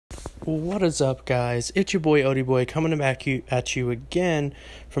What is up, guys? It's your boy Odie Boy coming back at you again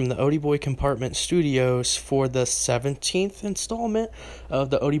from the Odie Boy Compartment Studios for the 17th installment of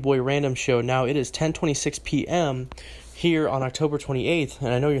the Odie Boy Random Show. Now it is 10:26 p.m. here on October 28th,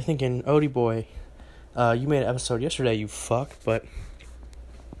 and I know you're thinking, Odie Boy, you made an episode yesterday, you fuck, but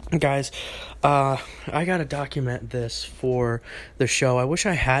guys, I gotta document this for the show. I wish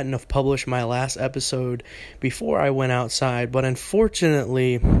I hadn't have published my last episode before I went outside, but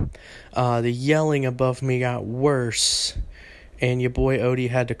unfortunately, the yelling above me got worse, and your boy Odie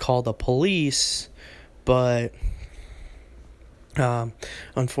had to call the police, but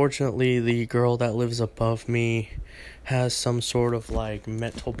unfortunately, the girl that lives above me has some sort of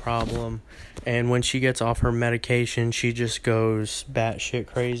mental problem, and when she gets off her medication, she just goes batshit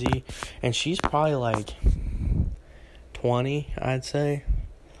crazy, and she's probably 20, I'd say,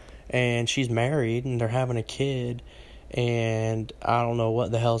 and she's married, and they're having a kid, and I don't know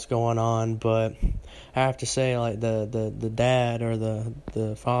what the hell's going on, but I have to say, the dad, or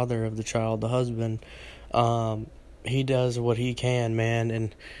the father of the child, the husband, he does what he can, man,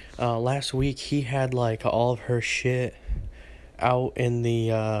 and last week he had all of her shit out in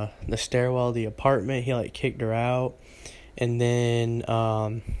the stairwell of the apartment. He kicked her out, and then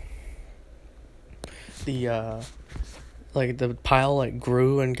the pile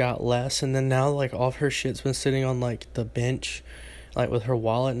grew and got less, and then now all of her shit's been sitting on the bench, with her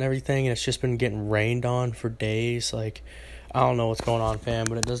wallet and everything, and it's just been getting rained on for days. I don't know what's going on, fam,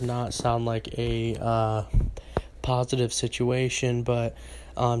 but it does not sound like a positive situation. But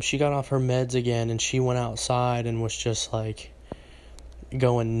she got off her meds again, and she went outside and was just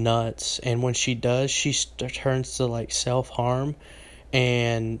going nuts, and when she does, she turns to self-harm,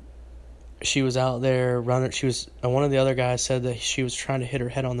 and she was out there running. She was one of the other guys said that she was trying to hit her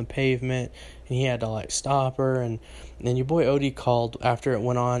head on the pavement, and he had to stop her, and then your boy Odie called after it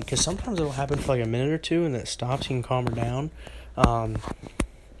went on, because sometimes it'll happen for a minute or two and then it stops. You can calm her down,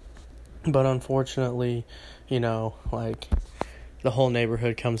 but unfortunately, the whole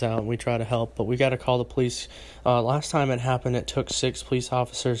neighborhood comes out and we try to help, but we got to call the police. Last time it happened, it took 6 police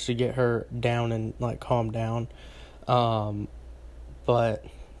officers to get her down and calm down. But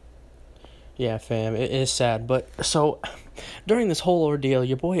yeah, fam, it is sad. But so during this whole ordeal,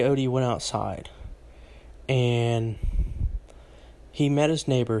 your boy Odie went outside and he met his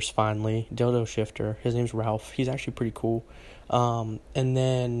neighbors finally. Dildo Shifter, his name's Ralph. He's actually pretty cool. And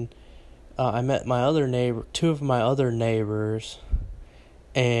then I met two of my other neighbors,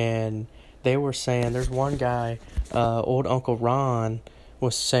 and they were saying, there's one guy, old Uncle Ron,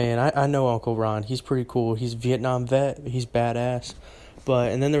 was saying, I know Uncle Ron, he's pretty cool, he's a Vietnam vet, he's badass,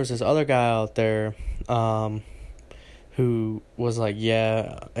 and then there was this other guy out there, who was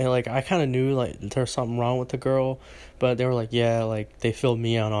yeah, and I kind of knew there was something wrong with the girl, but they were they filled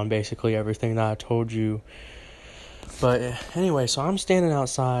me out on basically everything that I told you. But anyway, so I'm standing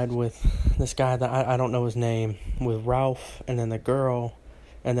outside with this guy that I don't know his name, with Ralph, and then the girl,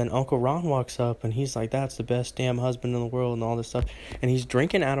 and then Uncle Ron walks up, and he's that's the best damn husband in the world, and all this stuff, and he's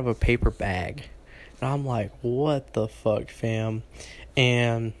drinking out of a paper bag, and I'm what the fuck, fam?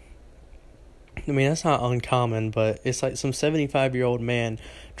 And I mean, that's not uncommon, but it's some 75-year-old man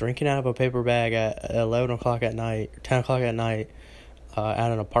drinking out of a paper bag at 11 o'clock at night, 10 o'clock at night,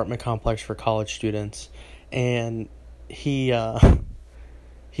 at an apartment complex for college students. And I'm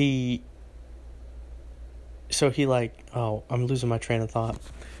losing my train of thought,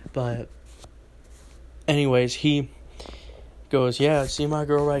 but anyways, he goes, yeah, see my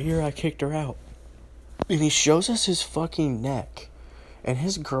girl right here, I kicked her out, and he shows us his fucking neck, and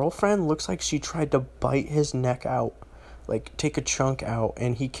his girlfriend looks like she tried to bite his neck out, take a chunk out,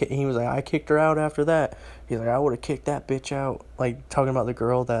 and he was I kicked her out after that. He's I would have kicked that bitch out, talking about the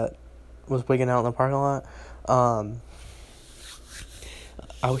girl that was wigging out in the parking lot.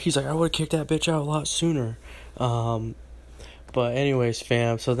 He's I would have kicked that bitch out a lot sooner. But anyways,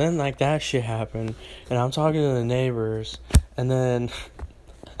 fam, so then that shit happened, and I'm talking to the neighbors, and then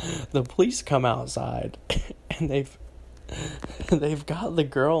the police come outside, and they've got the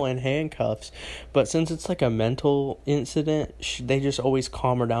girl in handcuffs, but since it's a mental incident, they just always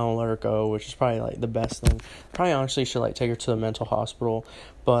calm her down and let her go, which is probably the best thing. Probably honestly should take her to the mental hospital,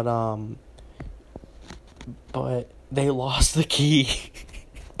 but they lost the key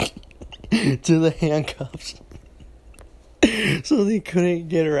to the handcuffs, so they couldn't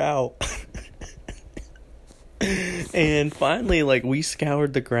get her out. And finally, we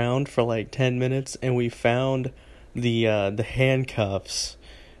scoured the ground for 10 minutes, and we found the handcuffs,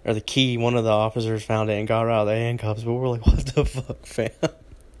 or the key. One of the officers found it and got her out of the handcuffs, but we're what the fuck, fam?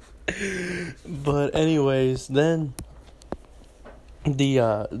 But anyways, then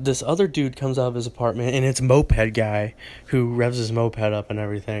this other dude comes out of his apartment, and it's Moped Guy who revs his moped up and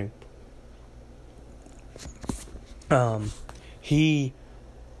everything. He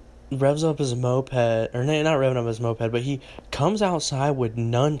revs up his moped, or not revving up his moped, but he comes outside with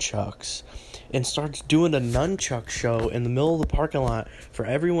nunchucks and starts doing a nunchuck show in the middle of the parking lot for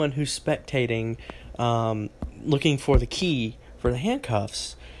everyone who's spectating, looking for the key for the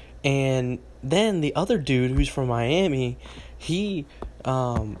handcuffs. And then the other dude who's from Miami, he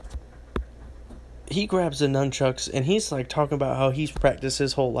grabs the nunchucks and he's like talking about how he's practiced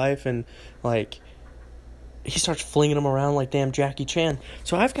his whole life, and like he starts flinging them around like damn Jackie Chan.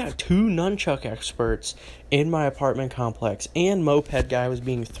 So I've got 2 nunchuck experts in my apartment complex, and Moped Guy was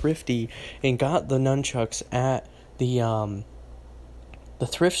being thrifty and got the nunchucks at the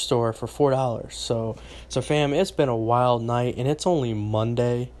thrift store for $4. So fam, it's been a wild night, and it's only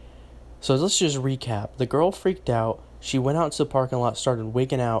Monday. So let's just recap. The girl freaked out. She went out to the parking lot, started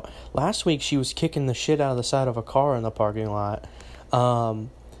wigging out. Last week, she was kicking the shit out of the side of a car in the parking lot.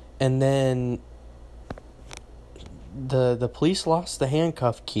 And then the police lost the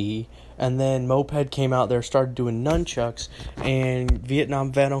handcuff key. And then Moped came out there, started doing nunchucks. And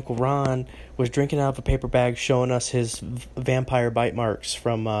Vietnam vet Uncle Ron was drinking out of a paper bag, showing us his vampire bite marks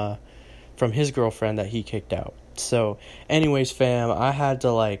from his girlfriend that he kicked out. So, anyways, fam, I had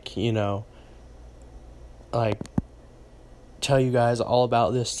to, tell you guys all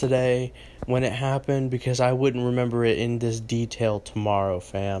about this today when it happened, because I wouldn't remember it in this detail tomorrow,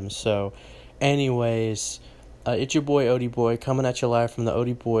 fam. So, anyways, it's your boy, Odie Boy, coming at you live from the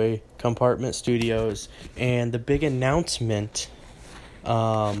Odie Boy Compartment Studios, and the big announcement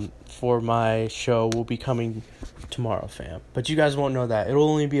for my show will be coming tomorrow, fam. But you guys won't know that. It'll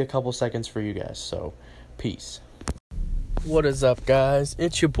only be a couple seconds for you guys, so peace. What is up, guys?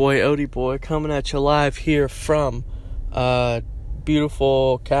 It's your boy, Odie Boy, coming at you live here from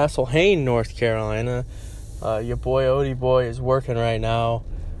beautiful Castle Hayne, North Carolina. Your boy, Odie Boy, is working right now,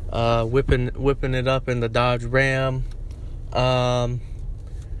 whipping it up in the Dodge Ram.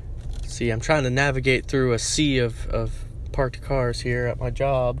 See, I'm trying to navigate through a sea of parked cars here at my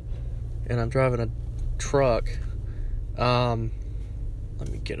job, and I'm driving a truck. Let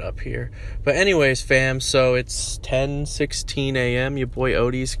me get up here. But anyways, fam, so it's 10:16 a.m. Your boy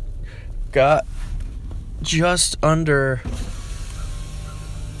Odie's got just under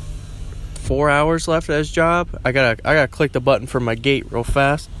 4 hours left at his job. I gotta click the button for my gate real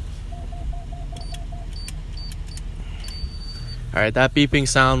fast. Alright, that beeping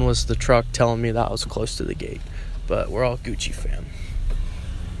sound was the truck telling me that I was close to the gate. But we're all Gucci, fam.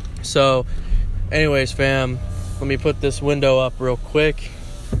 So, anyways, fam, let me put this window up real quick.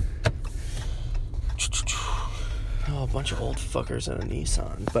 Oh, a bunch of old fuckers in a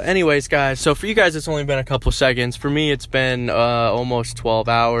Nissan. But anyways, guys, so for you guys, it's only been a couple seconds. For me, it's been almost 12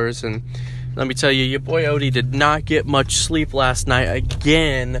 hours. And let me tell you, your boy Odie did not get much sleep last night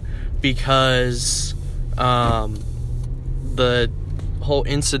again, because the whole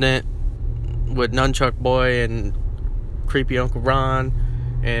incident with Nunchuck Boy and creepy Uncle Ron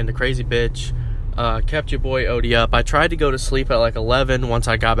and the crazy bitch kept your boy Odie up. I tried to go to sleep at like 11 once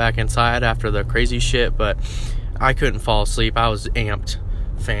I got back inside after the crazy shit, but I couldn't fall asleep. I was amped,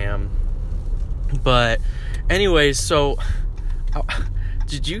 fam. But anyways, so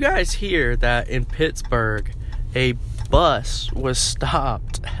did you guys hear that in Pittsburgh a bus was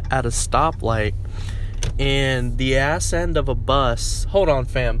stopped at a stoplight, and the ass end of a bus, hold on,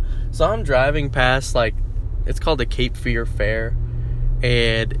 fam, so I'm driving past, like, it's called the Cape Fear Fair,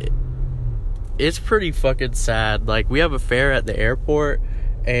 and it's pretty fucking sad. Like, we have a fair at the airport,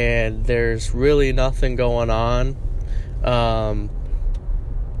 and there's really nothing going on,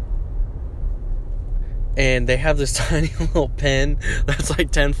 and they have this tiny little pen that's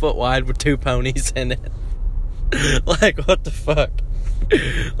like 10 foot wide with 2 ponies in it. Like, what the fuck?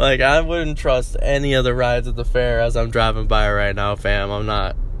 Like, I wouldn't trust any of the rides at the fair as I'm driving by right now, fam. I'm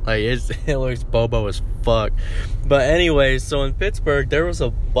not. Like, it looks bobo as fuck. But anyways, so in Pittsburgh, there was a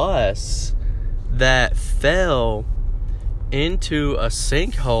bus that fell into a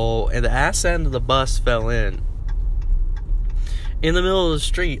sinkhole, and the ass end of the bus fell in the middle of the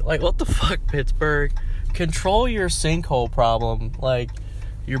street. Like, what the fuck, Pittsburgh? Control your sinkhole problem. Like,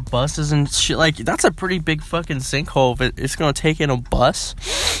 your buses and shit. Like, that's a pretty big fucking sinkhole if it's gonna take in a bus.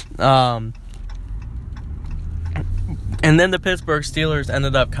 And then the Pittsburgh Steelers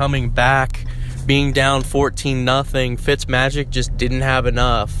ended up coming back, being down 14-0. Fitzmagic just didn't have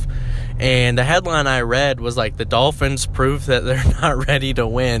enough. And the headline I read was like, the Dolphins prove that they're not ready to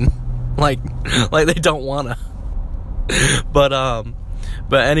win. like they don't wanna. But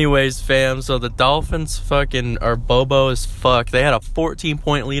But anyways, fam, so the Dolphins fucking are bobo as fuck. They had a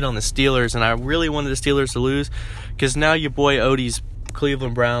 14-point lead on the Steelers, and I really wanted the Steelers to lose because now your boy Odie's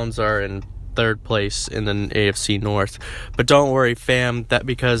Cleveland Browns are in third place in the AFC North. But don't worry, fam, that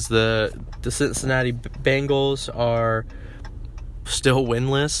because the Cincinnati Bengals are still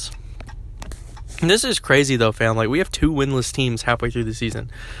winless. And this is crazy though, fam. Like, we have 2 winless teams halfway through the season.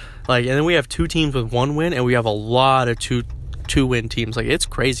 Like, and then we have 2 teams with 1 win, and we have a lot of two-win teams. Like, it's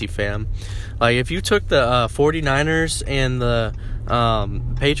crazy, fam. Like, if you took the 49ers and the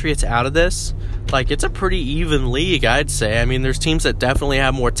Patriots out of this, like, it's a pretty even league, I'd say. I mean, there's teams that definitely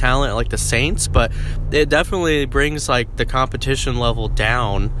have more talent, like the Saints, but it definitely brings, like, the competition level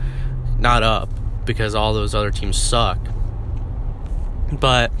down, not up, because all those other teams suck.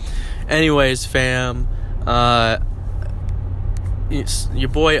 But anyways, fam, your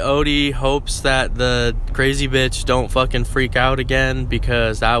boy Odie hopes that the crazy bitch don't fucking freak out again,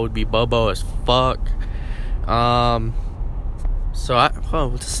 because that would be bobo as fuck. So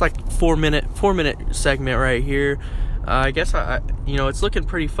this is like 4 minute segment right here. I guess it's looking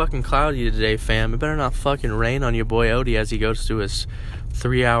pretty fucking cloudy today, fam. It better not fucking rain on your boy Odie as he goes to his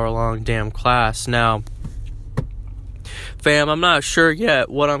 3-hour-long damn class. Now, fam, I'm not sure yet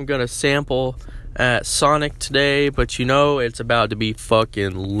what I'm gonna sample at Sonic today, but it's about to be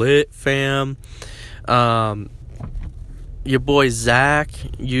fucking lit, fam. Your boy Zach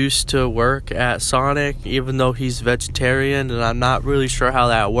used to work at Sonic, even though he's vegetarian, and I'm not really sure how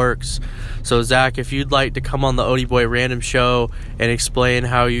that works. So Zach, if you'd like to come on the Odie Boy Random Show and explain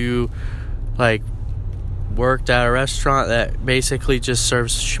how you worked at a restaurant that basically just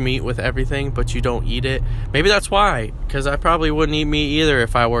serves schmeat with everything, but you don't eat it. Maybe that's why, because I probably wouldn't eat meat either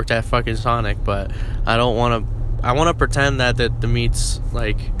if I worked at fucking Sonic, but I want to pretend that the meat's,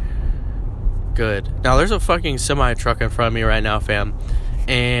 good. Now, there's a fucking semi-truck in front of me right now, fam,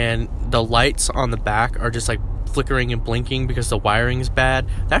 and the lights on the back are just, flickering and blinking because the wiring's bad.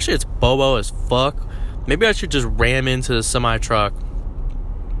 Actually, it's bobo as fuck. Maybe I should just ram into the semi-truck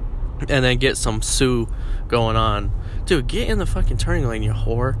and then get some sue going on. Dude, get in the fucking turning lane, you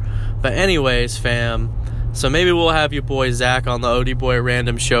whore. But anyways, fam, so maybe we'll have your boy Zach on the Odie Boy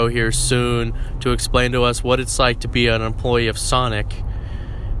Random Show here soon to explain to us what it's like to be an employee of Sonic.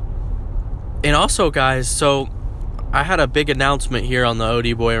 And also, guys, so I had a big announcement here on the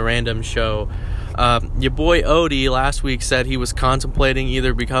Odie Boy Random Show. Your boy Odie last week said he was contemplating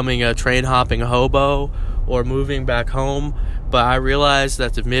either becoming a train-hopping hobo or moving back home. But I realized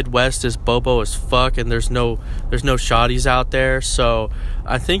that the Midwest is bobo as fuck, and there's no shotties out there. So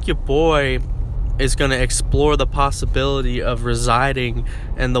I think your boy is going to explore the possibility of residing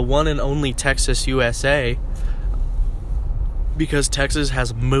in the one and only Texas, USA, because Texas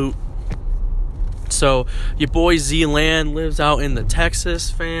has moot. So your boy Z-Land lives out in the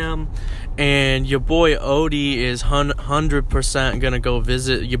Texas, fam, and your boy Odie is 100% going to go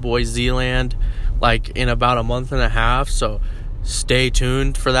visit your boy Z-Land in about a month and a half. So stay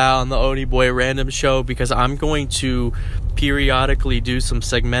tuned for that on the Odie Boy Random Show, because I'm going to periodically do some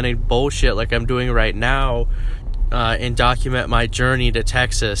segmented bullshit like I'm doing right now and document my journey to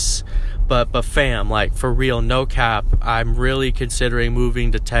Texas. But fam, for real, no cap, I'm really considering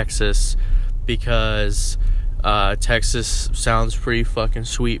moving to Texas because Texas sounds pretty fucking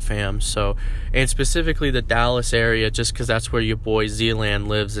sweet, fam. So, and specifically the Dallas area, just because that's where your boy Z-Land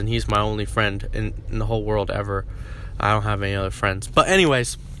lives, and he's my only friend in the whole world ever. I don't have any other friends. But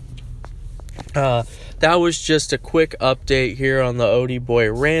anyways, that was just a quick update here on the Odie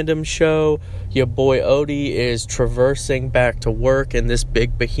Boy Random Show. Your boy Odie is traversing back to work in this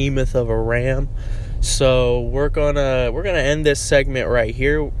big behemoth of a Ram. So we're gonna end this segment right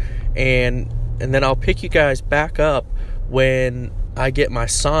here, and then I'll pick you guys back up when I get my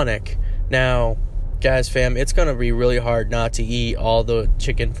Sonic. Now, guys, fam, it's gonna be really hard not to eat all the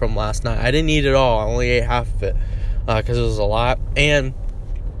chicken from last night. I didn't eat it all. I only ate half of it because it was a lot, and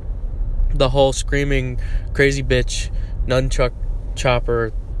the whole screaming crazy bitch nunchuck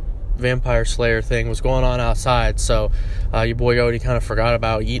chopper vampire slayer thing was going on outside. So your boy Odie kind of forgot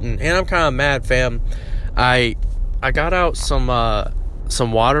about eating, and I'm kind of mad, fam. I got out some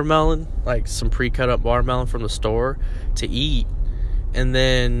watermelon, some pre-cut up watermelon from the store to eat, and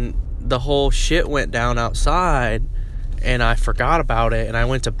then the whole shit went down outside, and I forgot about it, and I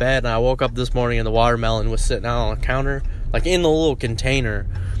went to bed, and I woke up this morning and the watermelon was sitting out on the counter, in the little container.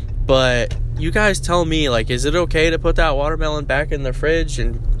 But you guys tell me, is it okay to put that watermelon back in the fridge,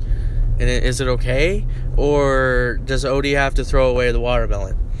 and is it okay, or does Odie have to throw away the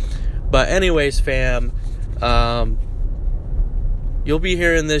watermelon? But anyways, fam, you'll be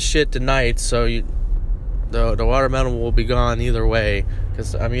hearing this shit tonight, so the watermelon will be gone either way,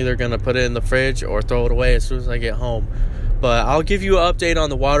 because I'm either going to put it in the fridge or throw it away as soon as I get home. But I'll give you an update on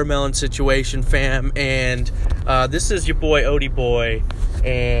the watermelon situation, fam. And this is your boy, Odie Boy.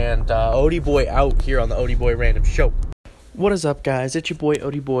 And Odie Boy out here on the Odie Boy Random Show. What is up, guys? It's your boy,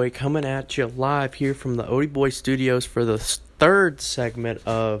 Odie Boy, coming at you live here from the Odie Boy Studios for the third segment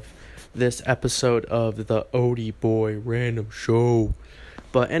of this episode of the Odie Boy Random Show.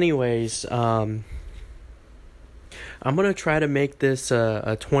 But anyways, I'm going to try to make this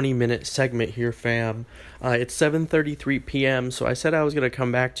a 20-minute segment here, fam. It's 7:33 p.m., so I said I was going to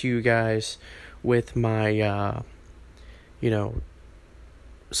come back to you guys with my,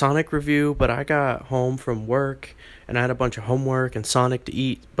 Sonic review, but I got home from work, and I had a bunch of homework and Sonic to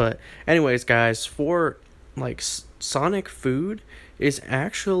eat. But anyways, guys, for, Sonic food is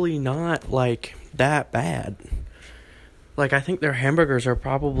actually not, that bad. I think their hamburgers are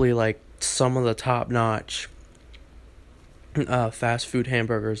probably, some of the top-notch fast food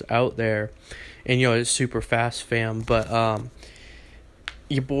hamburgers out there, and it's super fast, fam. But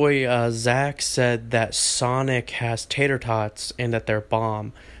your boy Zach said that Sonic has tater tots and that they're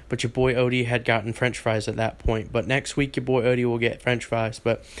bomb, but your boy Odie had gotten French fries at that point. But next week your boy Odie will get French fries.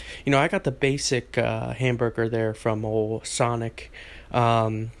 But I got the basic hamburger there from old Sonic,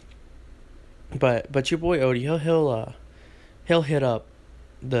 but your boy Odie he'll hit up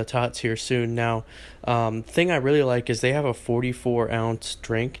the tots here soon. Now, thing I really like is they have a 44-ounce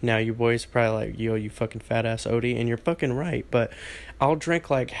drink. Now, your boy's probably like, yo, you fucking fat-ass Odie, and you're fucking right, but I'll drink,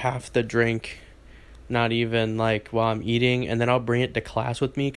 half the drink, not even, while I'm eating, and then I'll bring it to class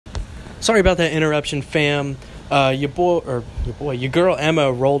with me. Sorry about that interruption, fam. Your girl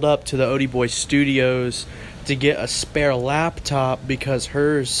Emma rolled up to the Odie Boy Studios to get a spare laptop because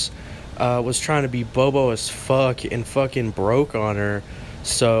hers was trying to be Bobo as fuck and fucking broke on her.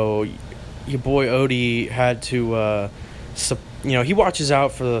 So your boy Odie had to, he watches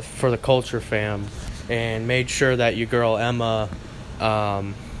out for the culture, fam, and made sure that your girl Emma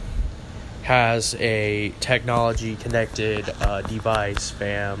has a technology connected device,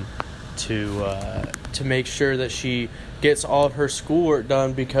 fam, to make sure that she gets all of her schoolwork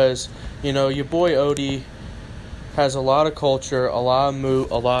done, because your boy Odie has a lot of culture, a lot of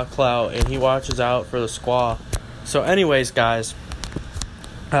moot, a lot of clout, and he watches out for the squaw. So anyways, guys,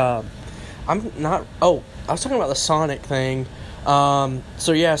 I was talking about the Sonic thing.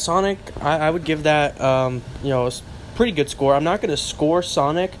 So yeah, Sonic, I would give that, a pretty good score. I'm not going to score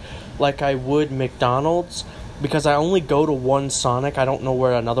Sonic like I would McDonald's, because I only go to one Sonic. I don't know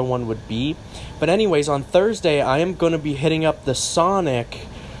where another one would be. But anyways, on Thursday, I am going to be hitting up the Sonic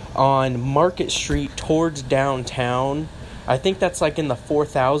on Market Street towards downtown. I think that's in the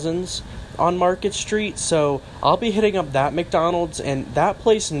 4,000s. On Market Street, so I'll be hitting up that McDonald's, and that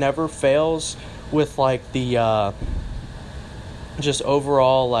place never fails with the just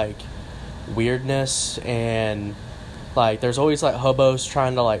overall weirdness, and there's always hobos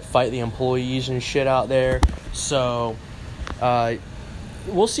trying to fight the employees and shit out there. So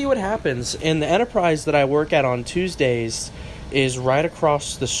we'll see what happens. And the Enterprise that I work at on Tuesdays is right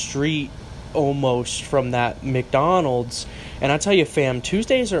across the street almost from that McDonald's. And I tell you, fam,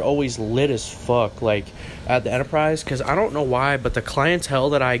 Tuesdays are always lit as fuck, at the Enterprise, because I don't know why, but the clientele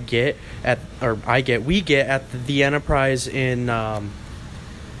that we get at the Enterprise in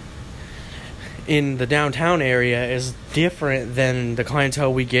the downtown area is different than the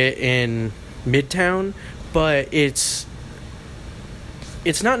clientele we get in Midtown, but it's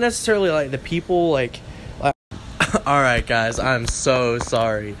not necessarily the people Alright, guys, I'm so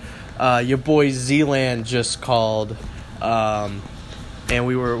sorry. Your boy Zealand just called, and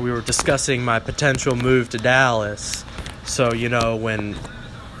we were discussing my potential move to Dallas. So when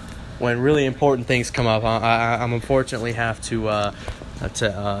really important things come up, I'm unfortunately have to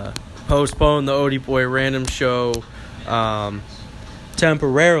postpone the Odie Boy Random Show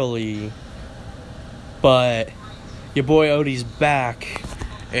temporarily. But your boy Odie's back,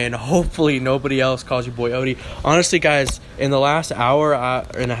 and hopefully nobody else calls your boy Odie. Honestly, guys, in the last hour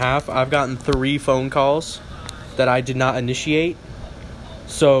and a half, I've gotten 3 phone calls that I did not initiate.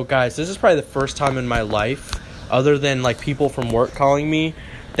 So, guys, this is probably the first time in my life, other than, people from work calling me,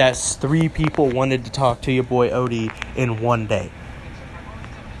 that 3 people wanted to talk to your boy Odie in one day.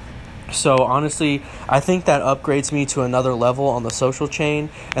 So, honestly, I think that upgrades me to another level on the social chain,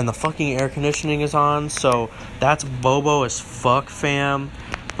 and the fucking air conditioning is on, so that's Bobo as fuck, fam.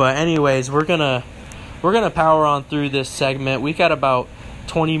 But anyways, we're gonna power on through this segment. We got about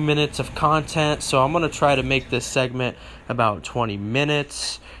 20 minutes of content, so I'm gonna try to make this segment about 20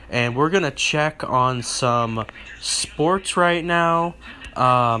 minutes, and we're gonna check on some sports right now.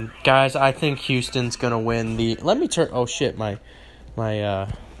 Guys, I think Houston's gonna win the. Let me turn. Oh shit, my. I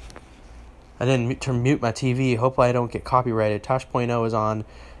didn't mute my TV. Hopefully, I don't get copyrighted. Tosh.0 is on,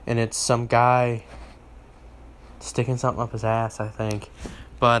 and it's some guy sticking something up his ass, I think.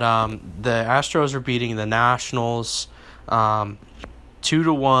 But the Astros are beating the Nationals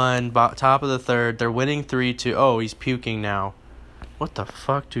 2-1, top of the third. They're winning 3-2. Oh, he's puking now. What the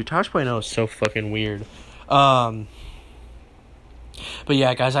fuck, dude? Tosh.0 is so fucking weird. But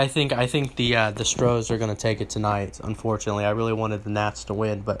yeah, guys, I think the Stros are gonna take it tonight. Unfortunately, I really wanted the Nats to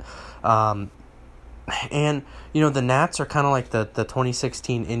win, but and you know the Nats are kind of like the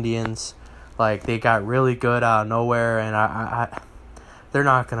 2016 Indians. Like, they got really good out of nowhere, and they're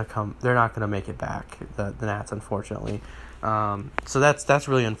not gonna make it back. The Nats, unfortunately. So that's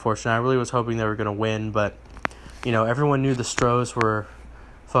really unfortunate. I really was hoping they were gonna win, but you know, everyone knew the Stros were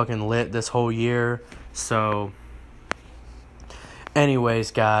fucking lit this whole year. So,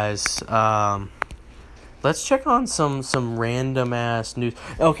 anyways, guys, let's check on some random ass news.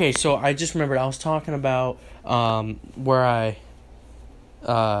 Okay, so I just remembered I was talking about where I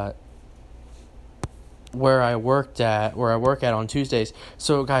work at on Tuesdays.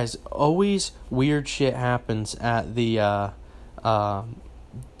 So guys, always weird shit happens at the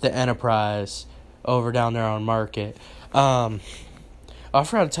Enterprise over down there on Market. I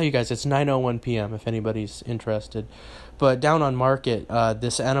forgot to tell you guys, it's 9:01 p.m. if anybody's interested. But down on Market,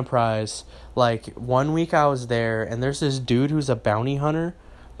 this Enterprise, like 1 week I was there, and there's this dude who's a bounty hunter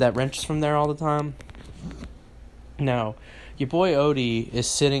that rents from there all the time. Now, your boy Odie is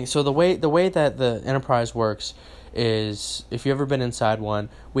sitting. So the way that the Enterprise works is, if you've ever been inside one,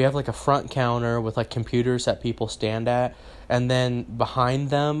 we have like a front counter with like computers that people stand at, and then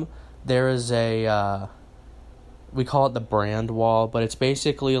behind them there is a we call it the brand wall, but it's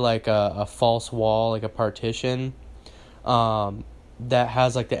basically like a false wall, like a partition, that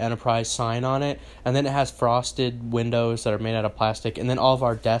has like the Enterprise sign on it, and then it has frosted windows that are made out of plastic, and then all of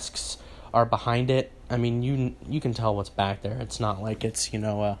our desks are behind it. I mean, you can tell what's back there. It's not like it's, you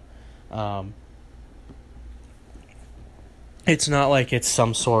know, it's not like it's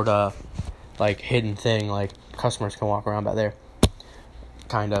some sort of like hidden thing, like customers can walk around back there.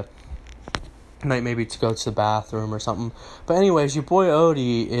 Kind of. Maybe to go to the bathroom or something. But anyways, your boy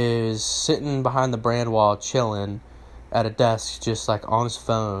Odie is sitting behind the brand wall chilling at a desk, just like on his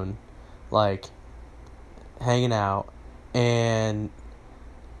phone, like hanging out. And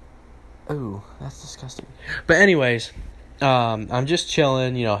ooh, that's disgusting. But anyways, I'm just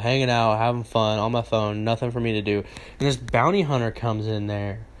chilling, you know, hanging out, having fun on my phone, nothing for me to do. And this bounty hunter comes in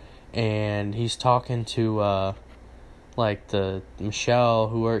there, and he's talking to like the Michelle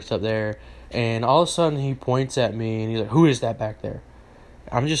who works up there. And all of a sudden he points at me and he's like, "Who is that back there?"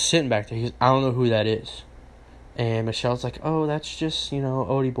 I'm just sitting back there. I don't know who that is. And Michelle's like, "Oh, that's just, you know,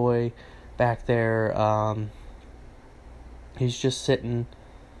 Odie boy back there. He's just sitting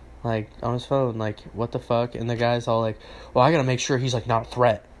like on his phone, like, what the fuck?" And the guy's all like, "Well, I gotta make sure he's like not a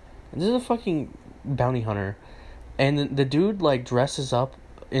threat." And this is a fucking bounty hunter. And the dude like dresses up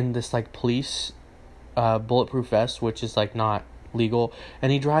in this like police bulletproof vest, which is like not legal,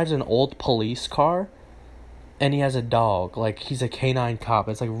 and he drives an old police car, and he has a dog, like he's a canine cop.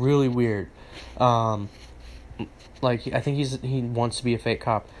 It's like really weird. Like, I think he wants to be a fake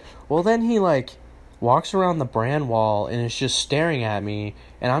cop. Well, then he like walks around the brand wall and is just staring at me,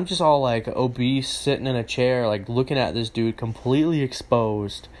 and I'm just all like obese sitting in a chair like looking at this dude completely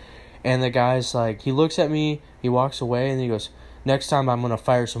exposed. And the guy's like, he looks at me, he walks away, and he goes, "Next time I'm gonna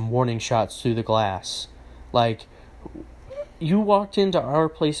fire some warning shots through the glass." Like, you walked into our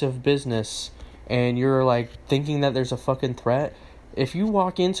place of business and you're like thinking that there's a fucking threat. If you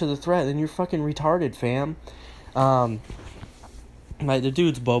walk into the threat, then you're fucking retarded, fam. Like, the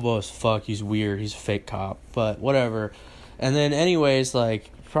dude's bobo as fuck. He's weird. He's a fake cop, but whatever. And then anyways, like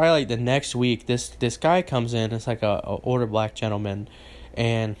probably like the next week, this guy comes in. It's like a older black gentleman,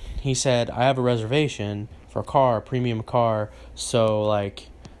 and he said, "I have a reservation for a car, a premium car. So like,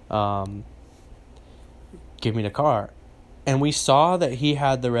 give me the car." And we saw that he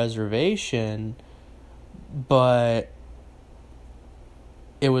had the reservation, but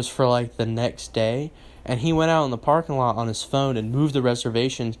it was for like the next day. And he went out in the parking lot on his phone and moved the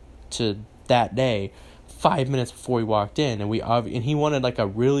reservation to that day, 5 minutes before we walked in. And he wanted like a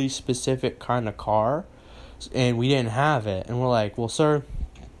really specific kind of car, and we didn't have it. And we're like, "Well, sir,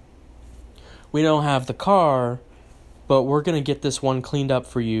 we don't have the car, but we're gonna get this one cleaned up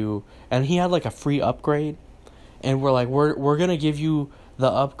for you." And he had like a free upgrade. And we're like, we're going to give you the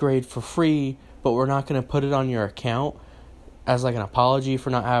upgrade for free, but we're not going to put it on your account as like an apology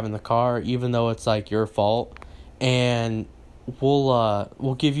for not having the car, even though it's like your fault. And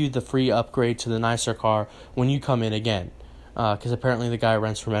we'll give you the free upgrade to the nicer car when you come in again, because apparently the guy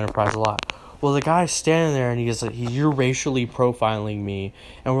rents from Enterprise a lot. Well, the guy's standing there and he's like, you're racially profiling me,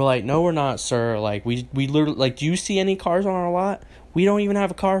 and we're like, no, we're not, sir. Like, we literally, like, do you see any cars on our lot? We don't even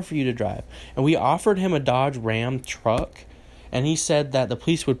have a car for you to drive. And we offered him a Dodge Ram truck, and he said that the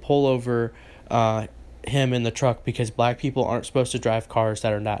police would pull over him in the truck because black people aren't supposed to drive cars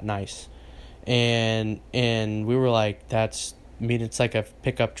that are not nice. And we were like, it's like a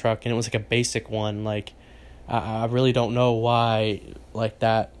pickup truck, and it was like a basic one. Like, I really don't know why, like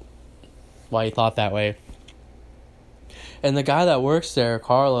that, why he thought that way. And the guy that works there,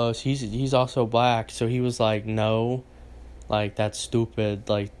 Carlos, he's also black, so he was like, no, like, that's stupid.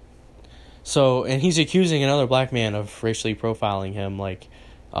 Like, so, and he's accusing another black man of racially profiling him. Like,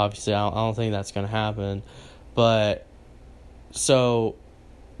 obviously, I don't think that's gonna happen. But, so,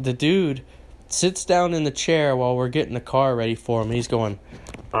 the dude sits down in the chair while we're getting the car ready for him, and he's going,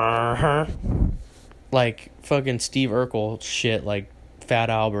 like fucking Steve Urkel shit, like Fat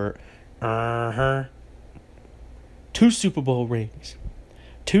Albert. 2 Super Bowl rings.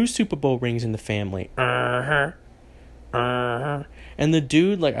 2 Super Bowl rings in the family. And the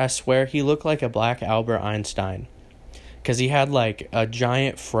dude, like, I swear, he looked like a black Albert Einstein. Because he had, like, a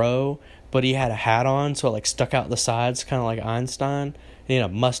giant fro, but he had a hat on, so it, like, stuck out the sides, kind of like Einstein. And he had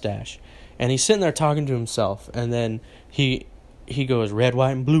a mustache. And he's sitting there talking to himself. And then he goes, red,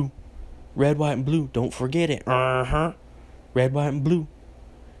 white, and blue. Red, white, and blue. Don't forget it. Red, white, and blue.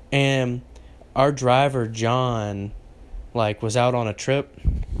 And our driver, John, like, was out on a trip.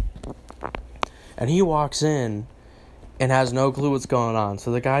 And he walks in and has no clue what's going on.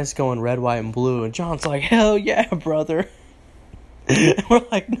 So the guy's going red, white, and blue. And John's like, hell yeah, brother. And we're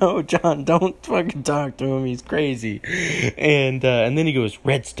like, no, John, don't fucking talk to him. He's crazy. And then he goes,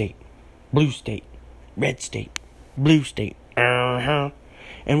 red state, blue state, red state, blue state. And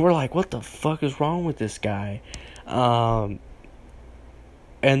we're like, what the fuck is wrong with this guy?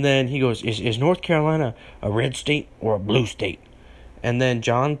 And then he goes, is North Carolina a red state or a blue state? And then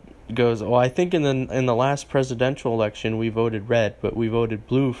John goes, well, I think in the last presidential election we voted red, but we voted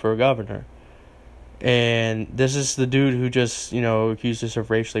blue for governor. And this is the dude who just, accused us of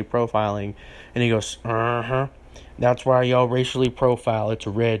racially profiling. And he goes, that's why y'all racially profile. It's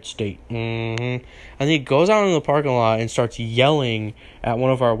a red state. And he goes out in the parking lot and starts yelling at one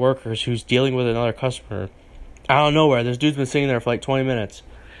of our workers who's dealing with another customer. Out of nowhere, this dude's been sitting there for like 20 minutes.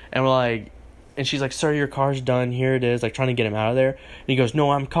 And we're like, and she's like, sir, your car's done. Here it is. Like, trying to get him out of there. And he goes,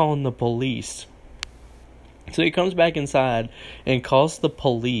 no, I'm calling the police. So he comes back inside and calls the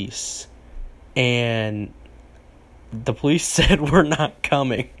police. And the police said, we're not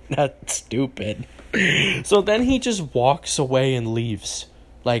coming. That's stupid. So then he just walks away and leaves.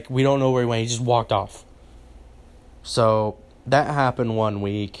 Like, we don't know where he went. He just walked off. So that happened one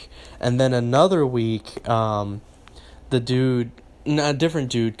week. And then another week, a different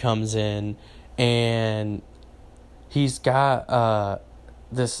dude comes in, and he's got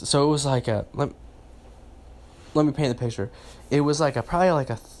this. So it was like let me paint the picture. It was like probably like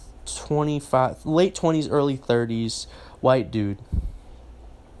a 25, late 20s, early 30s white dude,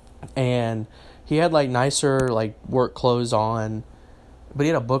 and he had like nicer like work clothes on, but he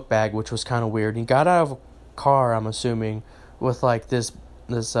had a book bag, which was kind of weird. He got out of a car, I'm assuming, with like this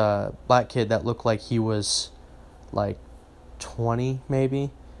black kid that looked like he was like 20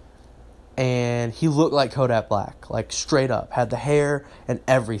 maybe, and he looked like Kodak Black, like straight up, had the hair and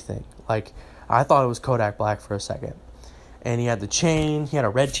everything. Like, I thought it was Kodak Black for a second. And he had the chain, he had a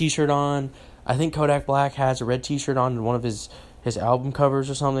red t-shirt on. I think Kodak Black has a red t-shirt on in one of his album covers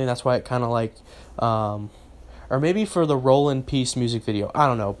or something. That's why it kind of like or maybe for the Roll in Peace music video, I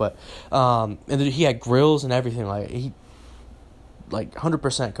don't know, but and then he had grills and everything, like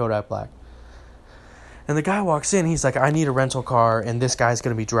 100% Kodak Black. And the guy walks in, he's like, I need a rental car, and this guy's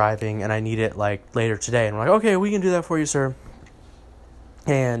going to be driving, and I need it, like, later today. And we're like, okay, we can do that for you, sir.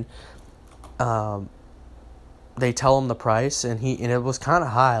 And they tell him the price, and it was kind of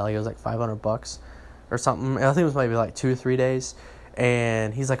high, like, it was like $500 or something. And I think it was maybe like 2 or 3 days.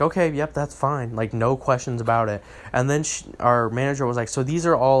 And he's like, okay, yep, that's fine. Like, no questions about it. And then our manager was like, so these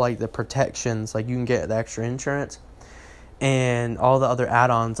are all, like, the protections. Like, you can get the extra insurance and all the other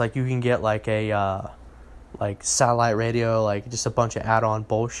add-ons. Like, you can get, like, a like satellite radio, like just a bunch of add-on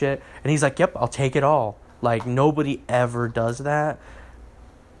bullshit. And he's like, yep, I'll take it all. Like, nobody ever does that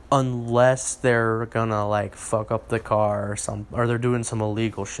unless they're gonna like fuck up the car or they're doing some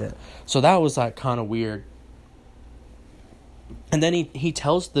illegal shit. So that was like kind of weird. And then he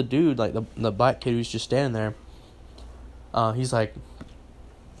tells the dude, like the black kid who's just standing there, he's like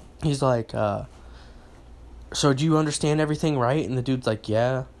so do you understand everything, right? And the dude's like,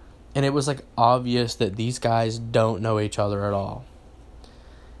 yeah. And it was like obvious that these guys don't know each other at all.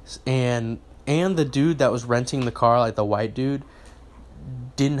 And the dude that was renting the car, like the white dude,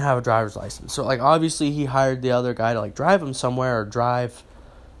 didn't have a driver's license. So like obviously he hired the other guy to like drive him somewhere or drive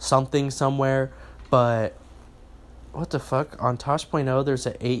something somewhere. But what the fuck? On Tosh.0 there's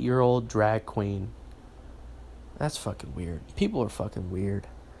an 8-year-old drag queen. That's fucking weird. People are fucking weird.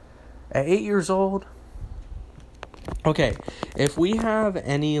 At 8 years old. Okay, if we have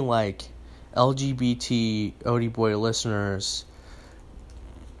any like LGBT Odie Boy listeners,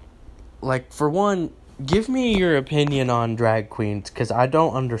 like for one, give me your opinion on drag queens, because I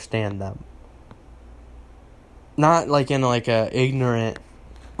don't understand them. Not like in like a ignorant,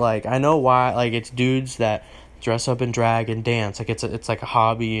 like I know why, like it's dudes that dress up in drag and dance, like it's like a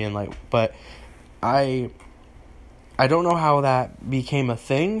hobby, and like, but I don't know how that became a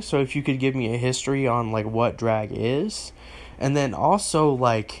thing. So if you could give me a history on like what drag is, and then also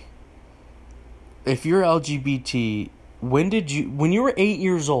like if you're LGBT, when you were 8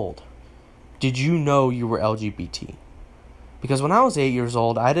 years old, did you know you were LGBT? Because when I was 8 years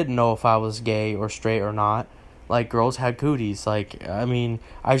old, I didn't know if I was gay or straight or not. Like, girls had cooties. Like, I mean,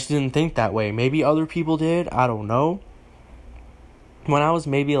 I just didn't think that way. Maybe other people did. I don't know. When I was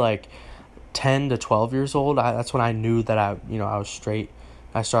maybe, like, 10 to 12 years old, that's when I knew that I was straight.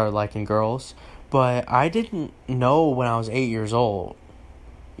 I started liking girls. But I didn't know when I was 8 years old.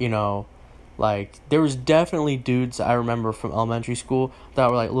 Like, there was definitely dudes I remember from elementary school that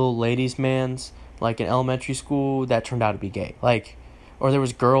were, like, little ladies' mans, like, in elementary school that turned out to be gay. Like, or there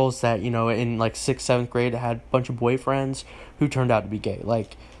was girls that, in, like, 6th, 7th grade that had a bunch of boyfriends who turned out to be gay.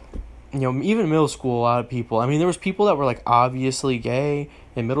 Like, even in middle school, a lot of people, I mean, there was people that were, like, obviously gay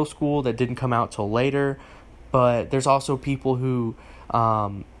in middle school that didn't come out till later, but there's also people who,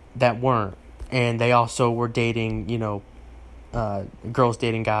 that weren't, and they also were dating, girls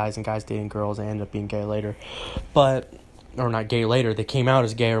dating guys and guys dating girls and ended up being gay later. But, or not gay later, they came out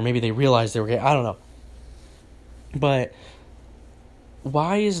as gay, or maybe they realized they were gay, I don't know. But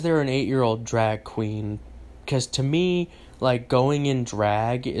why is there an 8-year-old drag queen? Because to me, like, going in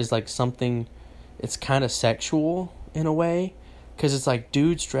drag is like something, it's kind of sexual in a way, because it's like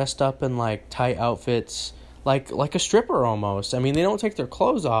dudes dressed up in like tight outfits, like a stripper almost. I mean, they don't take their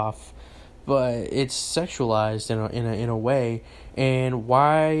clothes off, but it's sexualized in a way. And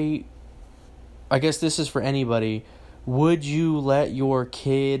why, I guess this is for anybody, would you let your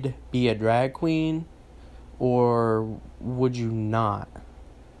kid be a drag queen, or would you not?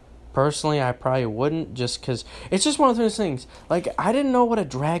 Personally, I probably wouldn't, just because it's just one of those things. Like, I didn't know what a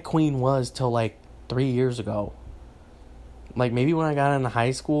drag queen was till like 3 years ago. Like, maybe when I got into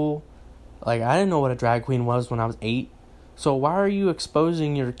high school, like, I didn't know what a drag queen was when I was 8. So why are you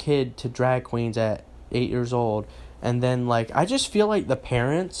exposing your kid to drag queens at 8 years old? And then, like, I just feel like the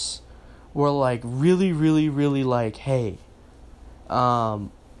parents were, like, really, really, really, like, hey,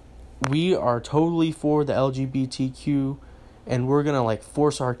 we are totally for the LGBTQ, and we're gonna, like,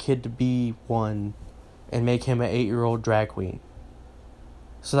 force our kid to be one and make him an 8-year-old drag queen.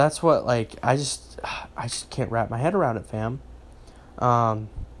 So that's what, like, I just can't wrap my head around it, fam.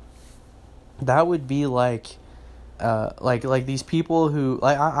 That would be like these people who,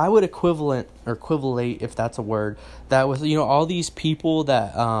 like, I would equivalent if that's a word, that with, all these people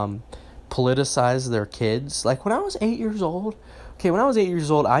that politicize their kids. Like, when I was 8 years old,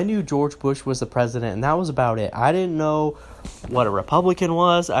 I knew George Bush was the president, and that was about it. I didn't know what a Republican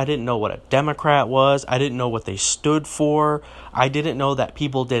was. I didn't know what a Democrat was. I didn't know what they stood for. I didn't know that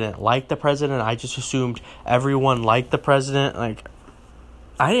people didn't like the president. I just assumed everyone liked the president. Like,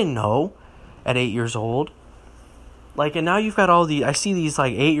 I didn't know at 8 years old. Like, and now you've got I see these,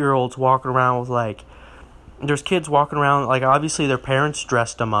 like, 8-year-olds walking around with, like, there's kids walking around, like, obviously their parents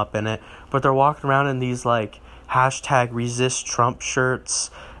dressed them up in it, but they're walking around in these, like, #ResistTrump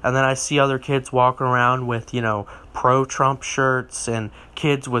shirts, and then I see other kids walking around with, pro-Trump shirts, and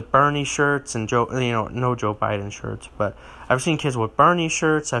kids with Bernie shirts, and no Joe Biden shirts, but I've seen kids with Bernie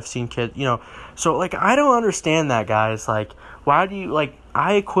shirts, I've seen kids, so, like, I don't understand that, guys. Like, why do you, like,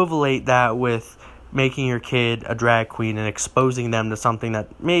 I equivalate that with making your kid a drag queen and exposing them to something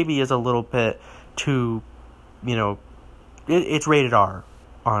that maybe is a little bit too, it's rated R,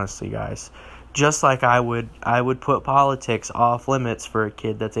 honestly, guys. Just like I would put politics off limits for a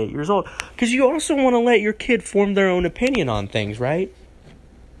kid that's 8 years old. Because you also want to let your kid form their own opinion on things, right?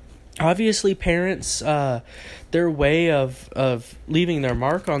 Obviously, parents, their way of leaving their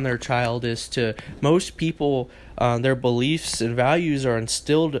mark on their child is to, most people, their beliefs and values are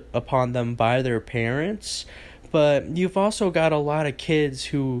instilled upon them by their parents. But you've also got a lot of kids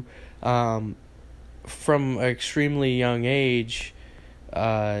who, from an extremely young age,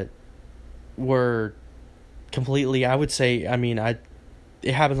 were completely, I would say, I mean,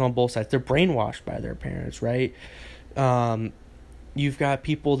 it happens on both sides. They're brainwashed by their parents, right? You've got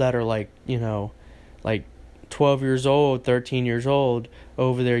people that are like, like 12 years old, 13 years old,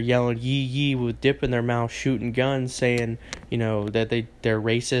 over there yelling yee yee with dip in their mouth, shooting guns, saying, that they're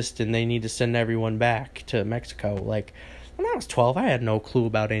racist and they need to send everyone back to Mexico. Like, when I was 12, I had no clue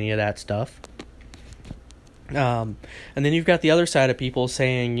about any of that stuff. And then you've got the other side of people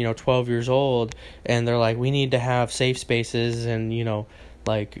saying, 12 years old, and they're like, we need to have safe spaces, and,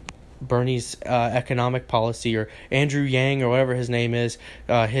 like Bernie's economic policy, or Andrew Yang, or whatever his name is,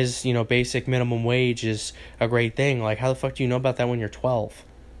 his, basic minimum wage is a great thing. Like, how the fuck do you know about that when you're 12?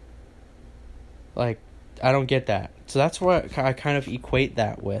 Like, I don't get that. So that's what I kind of equate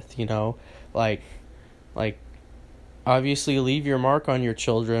that with, like, obviously leave your mark on your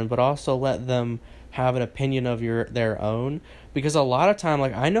children, but also let them have an opinion of their own, because a lot of time,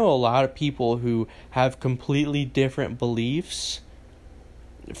 like, I know a lot of people who have completely different beliefs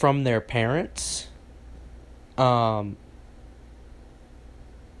from their parents, because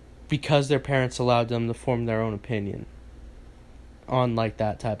their parents allowed them to form their own opinion on, like,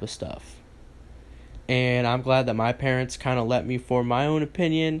 that type of stuff. And I'm glad that my parents kind of let me form my own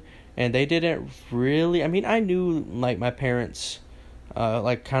opinion, and they didn't really, I mean, I knew, like, my parents,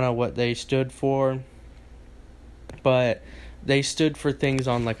 like, kind of what they stood for, but they stood for things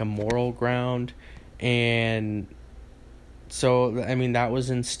on, like, a moral ground, and so, I mean, that was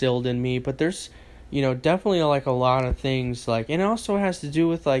instilled in me. But there's, definitely, like, a lot of things, like, and it also has to do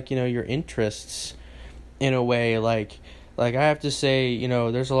with, like, your interests in a way. Like I have to say,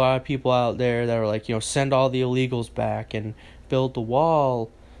 there's a lot of people out there that are like, send all the illegals back and build the wall.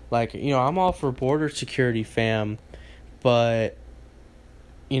 Like, I'm all for border security, fam, but,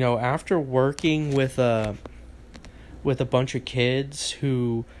 after working with a bunch of kids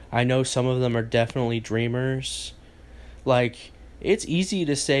who I know some of them are definitely dreamers, like, it's easy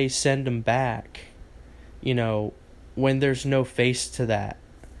to say send them back, when there's no face to that.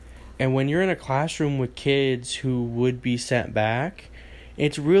 And when you're in a classroom with kids who would be sent back,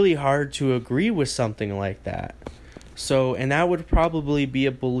 it's really hard to agree with something like that. So, and that would probably be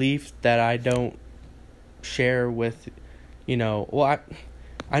a belief that I don't share with, well,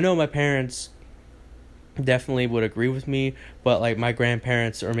 I know my parents definitely would agree with me, but, like, my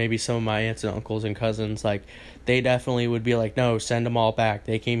grandparents, or maybe some of my aunts and uncles and cousins, like, they definitely would be like, no, send them all back.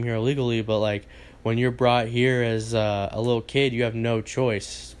 They came here illegally, but, like, when you're brought here as a little kid, you have no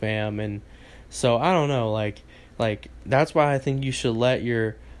choice, fam. And so, I don't know, like, that's why I think you should let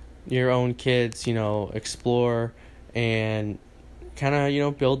your own kids, explore and kind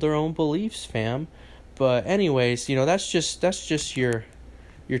of, build their own beliefs, fam. But anyways, that's just your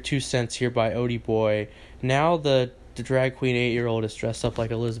 2 cents here by Odie Boy. Now the drag queen 8-year-old is dressed up like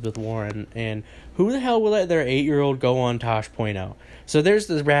Elizabeth Warren, and who the hell would let their 8-year-old go on Tosh.0? So there's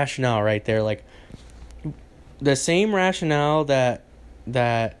the rationale right there, like, the same rationale that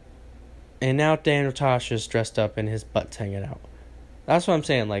and now Daniel Tosh is dressed up and his butt's hanging out. That's what I'm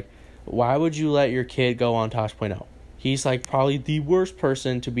saying. Like, why would you let your kid go on Tosh.0? He's, like, probably the worst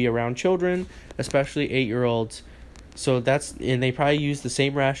person to be around children, especially 8-year-olds. So and they probably use the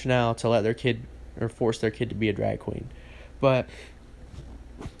same rationale to let their kid, or force their kid to be a drag queen. But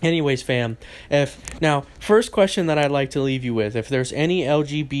anyways, fam, first question that I'd like to leave you with, if there's any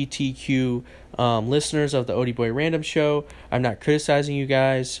LGBTQ listeners of the Odie Boy Random Show, I'm not criticizing you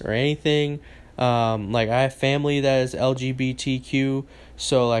guys or anything. Like, I have family that is LGBTQ,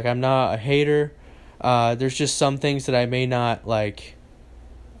 so, like, I'm not a hater. There's just some things that I may not, like,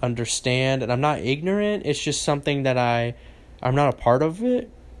 understand, and I'm not ignorant. It's just something that I'm not a part of it.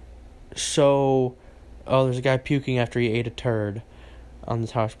 So, there's a guy puking after he ate a turd on the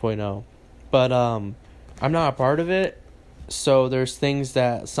Tosh.0. But I'm not a part of it, so there's things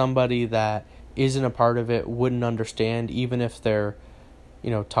that somebody that isn't a part of it wouldn't understand, even if they're,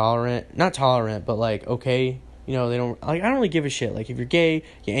 tolerant. Not tolerant, but, like, okay, they don't, like, I don't really give a shit. Like, if you're gay,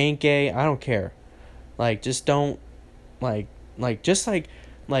 you ain't gay, I don't care. Like, just don't,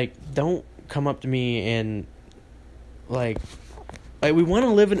 don't come up to me and, like, we want to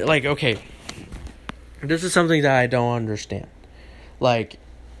live in, like, okay, this is something that I don't understand. Like,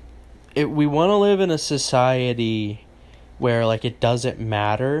 we want to live in a society where, like, it doesn't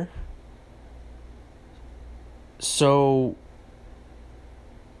matter. So,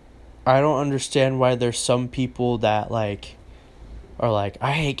 I don't understand why there's some people that, like, are like,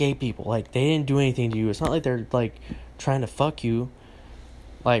 I hate gay people. Like, they didn't do anything to you. It's not like they're, like, trying to fuck you.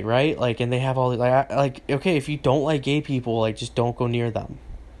 Like, right? Like, and they have all the, like, okay, if you don't like gay people, like, just don't go near them.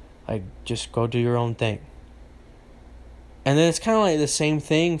 Like, just go do your own thing. And then it's kind of like the same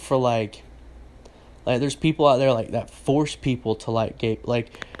thing for like there's people out there like that force people to like gay,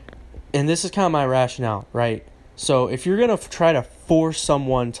 like, and this is kind of my rationale, right? So if you're gonna try to force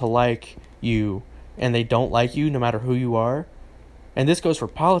someone to like you and they don't like you, no matter who you are, and this goes for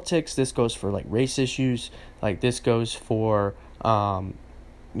politics, this goes for like race issues, like this goes for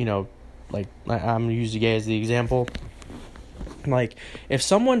you know, like I'm gonna use gay as the example. Like, if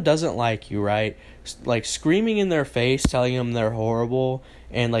someone doesn't like you, right, like screaming in their face, telling them they're horrible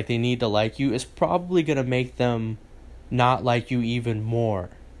and like they need to like you is probably gonna make them not like you even more,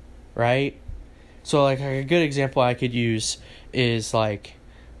 right? So like a good example I could use is like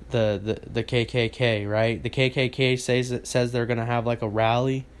the KKK, right? The KKK says they're gonna have like a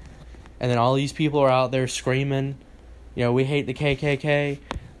rally, and then all these people are out there screaming, you know, we hate the KKK.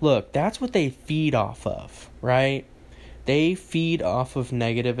 Look, that's what they feed off of, right? They feed off of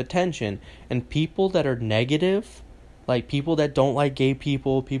negative attention. And people that are negative, like people that don't like gay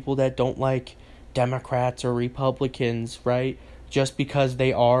people, people that don't like Democrats or Republicans, right? Just because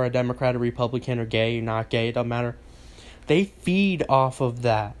they are a Democrat or Republican or gay or not gay, it doesn't matter. They feed off of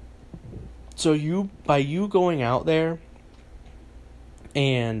that. So by you going out there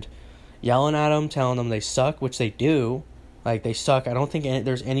and yelling at them, telling them they suck, which they do, like they suck. I don't think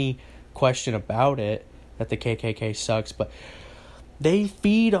there's any question about it that the KKK sucks, but they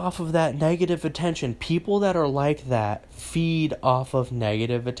feed off of that negative attention. People that are like that feed off of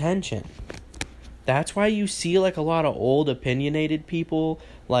negative attention. That's why you see like a lot of old opinionated people,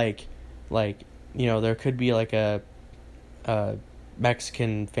 like you know, there could be like a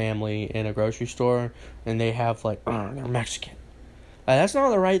Mexican family in a grocery store and they have like, they're Mexican. That's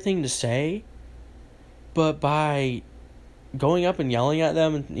not the right thing to say, but by going up and yelling at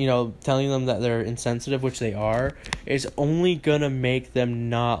them and, you know, telling them that they're insensitive, which they are, is only gonna make them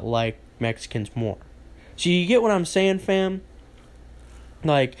not like Mexicans more. So you get what I'm saying, fam?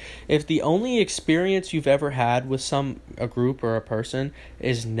 Like, if the only experience you've ever had with a group or a person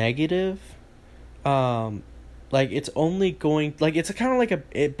is negative, like, it's only going, like, it's kind of like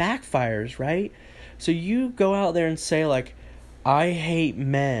it backfires, right? So you go out there and say, like, I hate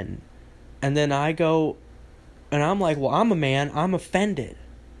men, and then I go, and I'm like, well, I'm a man, I'm offended.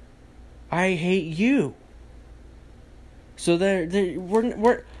 I hate you. So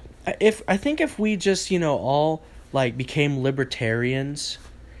I think if we just, you know, all like became libertarians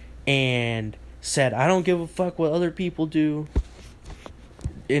and said, I don't give a fuck what other people do,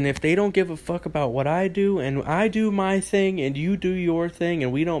 and if they don't give a fuck about what I do, and I do my thing and you do your thing,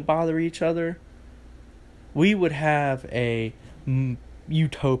 and we don't bother each other, we would have a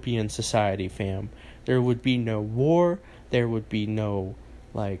utopian society, fam. There would be no war. There would be no,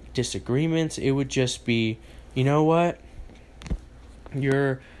 like, disagreements. It would just be, you know what?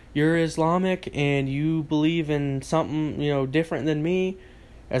 You're Islamic and you believe in something, you know, different than me.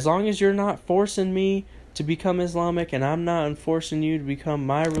 As long as you're not forcing me to become Islamic and I'm not enforcing you to become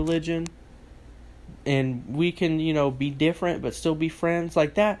my religion, and we can, you know, be different but still be friends,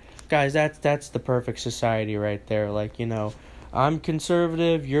 like that, guys, that's the perfect society right there. Like, you know, I'm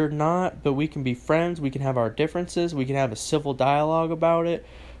conservative, you're not, but we can be friends, we can have our differences, we can have a civil dialogue about it,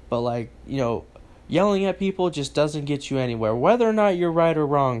 but, like, you know, yelling at people just doesn't get you anywhere, whether or not you're right or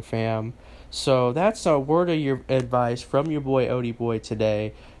wrong, fam. So that's a word of your advice from your boy Odie Boy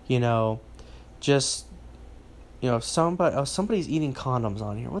today. You know, just, you know, somebody's eating condoms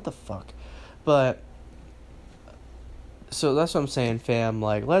on here, what the fuck? But, so that's what I'm saying, fam,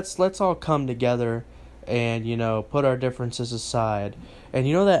 like, let's all come together and, you know, put our differences aside. And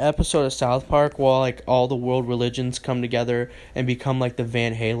you know that episode of South Park where, like, all the world religions come together and become, like, the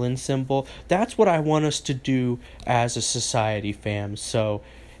Van Halen symbol? That's what I want us to do as a society, fam. So,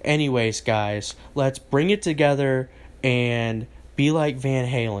 anyways, guys, let's bring it together and be like Van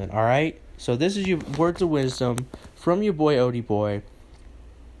Halen, alright? So this is your words of wisdom from your boy Odie Boy.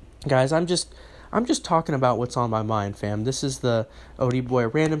 Guys, I'm just talking about what's on my mind, fam. This is the Odie Boy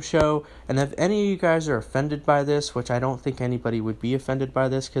Random Show, and if any of you guys are offended by this, which I don't think anybody would be offended by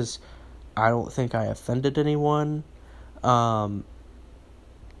this, because I don't think I offended anyone, I'm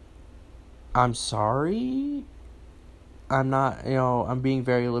sorry. I'm not, you know, I'm being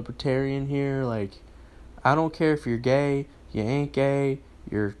very libertarian here. Like, I don't care if you're gay, you ain't gay,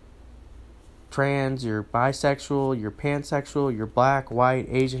 you're trans, you're bisexual, you're pansexual, you're black, white,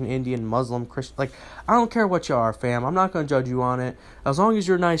 Asian, Indian, Muslim, Christian. Like, I don't care what you are, fam. I'm not going to judge you on it. As long as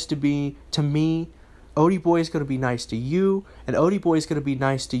you're nice to me, Odie Boy is going to be nice to you, and Odie Boy is going to be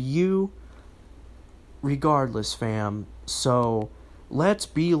nice to you regardless, fam. So, let's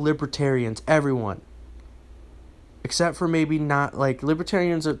be libertarians, everyone. except for maybe not, like,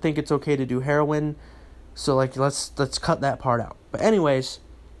 libertarians think it's okay to do heroin, so, like, let's cut that part out. But anyways,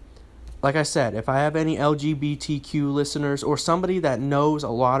 like I said, if I have any LGBTQ listeners or somebody that knows a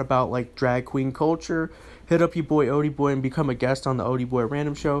lot about, like, drag queen culture, hit up your boy Odie Boy and become a guest on the Odie Boy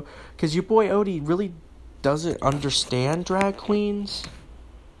Random Show, because your boy Odie really doesn't understand drag queens.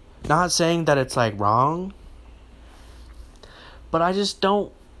 Not saying that it's, like, wrong, but I just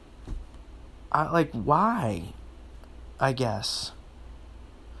don't, why? I guess.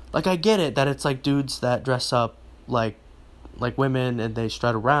 Like, I get it that it's, like, dudes that dress up like women and they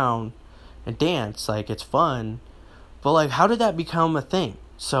strut around and dance, like, it's fun, but, like, how did that become a thing?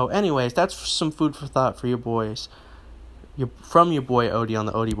 So, anyways, that's some food for thought for you boys. From your boy Odie on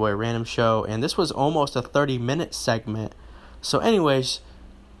the Odie Boy Random Show, and this was almost a 30-minute segment. So, anyways,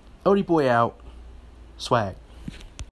 Odie Boy out. Swag.